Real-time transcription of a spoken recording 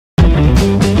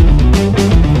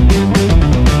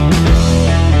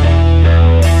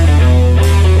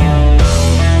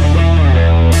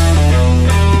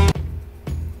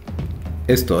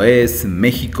Esto es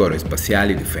México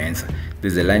Aeroespacial y Defensa.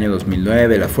 Desde el año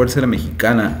 2009, la Fuerza Aérea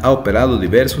Mexicana ha operado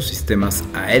diversos sistemas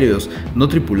aéreos no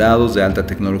tripulados de alta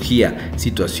tecnología,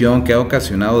 situación que ha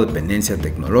ocasionado dependencia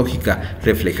tecnológica,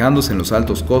 reflejándose en los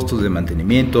altos costos de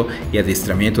mantenimiento y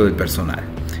adiestramiento del personal.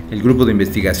 El Grupo de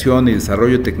Investigación y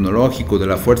Desarrollo Tecnológico de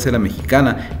la Fuerza Aérea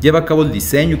Mexicana lleva a cabo el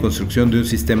diseño y construcción de un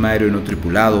sistema aéreo no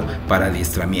tripulado para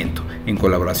adiestramiento, en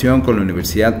colaboración con la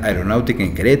Universidad Aeronáutica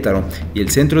en Querétaro y el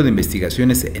Centro de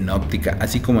Investigaciones en Óptica,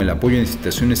 así como el apoyo en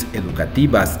instituciones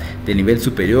educativas de nivel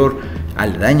superior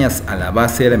aledañas a la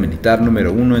Base Aérea Militar No.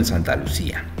 1 en Santa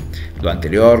Lucía. Lo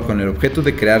anterior con el objeto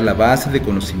de crear la base de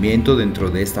conocimiento dentro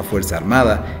de esta Fuerza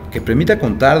Armada que permita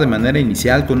contar de manera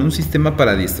inicial con un sistema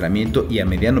para adiestramiento y a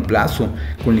mediano plazo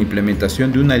con la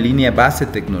implementación de una línea base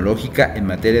tecnológica en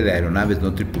materia de aeronaves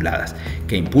no tripuladas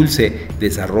que impulse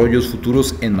desarrollos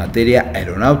futuros en materia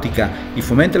aeronáutica y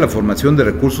fomente la formación de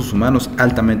recursos humanos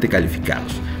altamente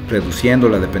calificados, reduciendo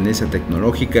la dependencia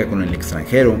tecnológica con el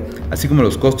extranjero, así como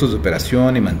los costos de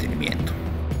operación y mantenimiento.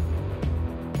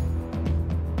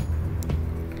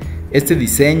 Este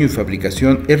diseño y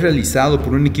fabricación es realizado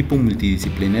por un equipo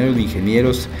multidisciplinario de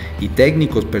ingenieros y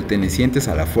técnicos pertenecientes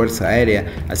a la Fuerza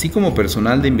Aérea, así como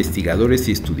personal de investigadores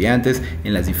y estudiantes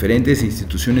en las diferentes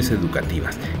instituciones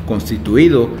educativas,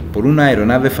 constituido por una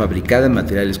aeronave fabricada en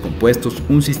materiales compuestos,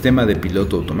 un sistema de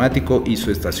piloto automático y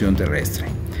su estación terrestre.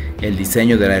 El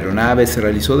diseño de la aeronave se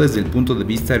realizó desde el punto de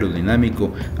vista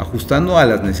aerodinámico, ajustando a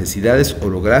las necesidades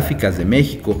orográficas de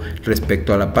México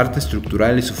respecto a la parte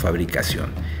estructural y su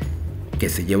fabricación, que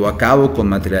se llevó a cabo con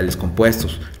materiales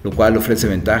compuestos, lo cual ofrece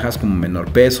ventajas como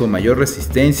menor peso, mayor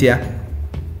resistencia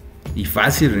y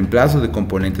fácil reemplazo de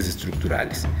componentes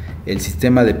estructurales. El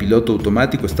sistema de piloto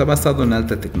automático está basado en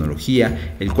alta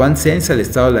tecnología, el cual censa el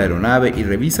estado de la aeronave y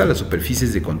revisa las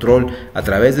superficies de control a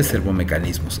través de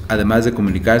servomecanismos, además de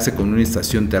comunicarse con una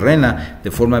estación terrena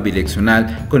de forma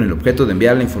bidireccional con el objeto de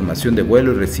enviar la información de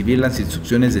vuelo y recibir las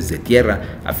instrucciones desde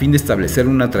tierra a fin de establecer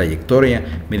una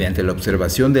trayectoria mediante la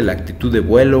observación de la actitud de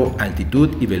vuelo,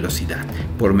 altitud y velocidad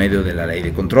por medio de la ley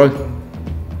de control.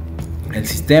 El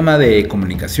sistema de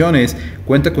comunicaciones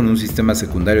cuenta con un sistema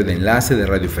secundario de enlace de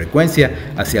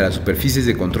radiofrecuencia hacia las superficies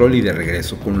de control y de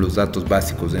regreso, con los datos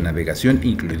básicos de navegación,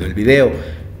 incluido el video,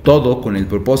 todo con el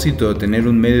propósito de tener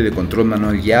un medio de control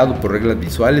manual guiado por reglas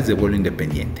visuales de vuelo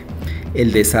independiente.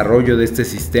 El desarrollo de este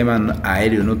sistema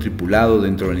aéreo no tripulado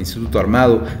dentro del Instituto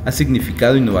Armado ha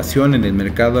significado innovación en el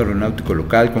mercado aeronáutico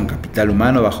local con capital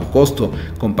humano a bajo costo,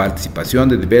 con participación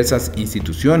de diversas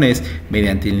instituciones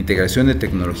mediante la integración de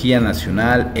tecnología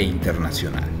nacional e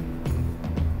internacional.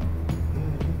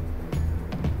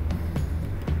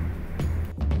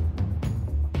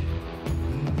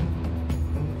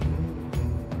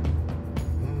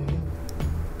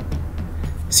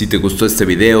 Si te gustó este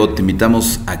video, te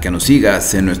invitamos a que nos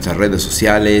sigas en nuestras redes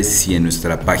sociales y en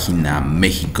nuestra página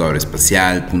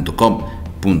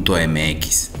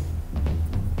mexicoaeroespacial.com.mx.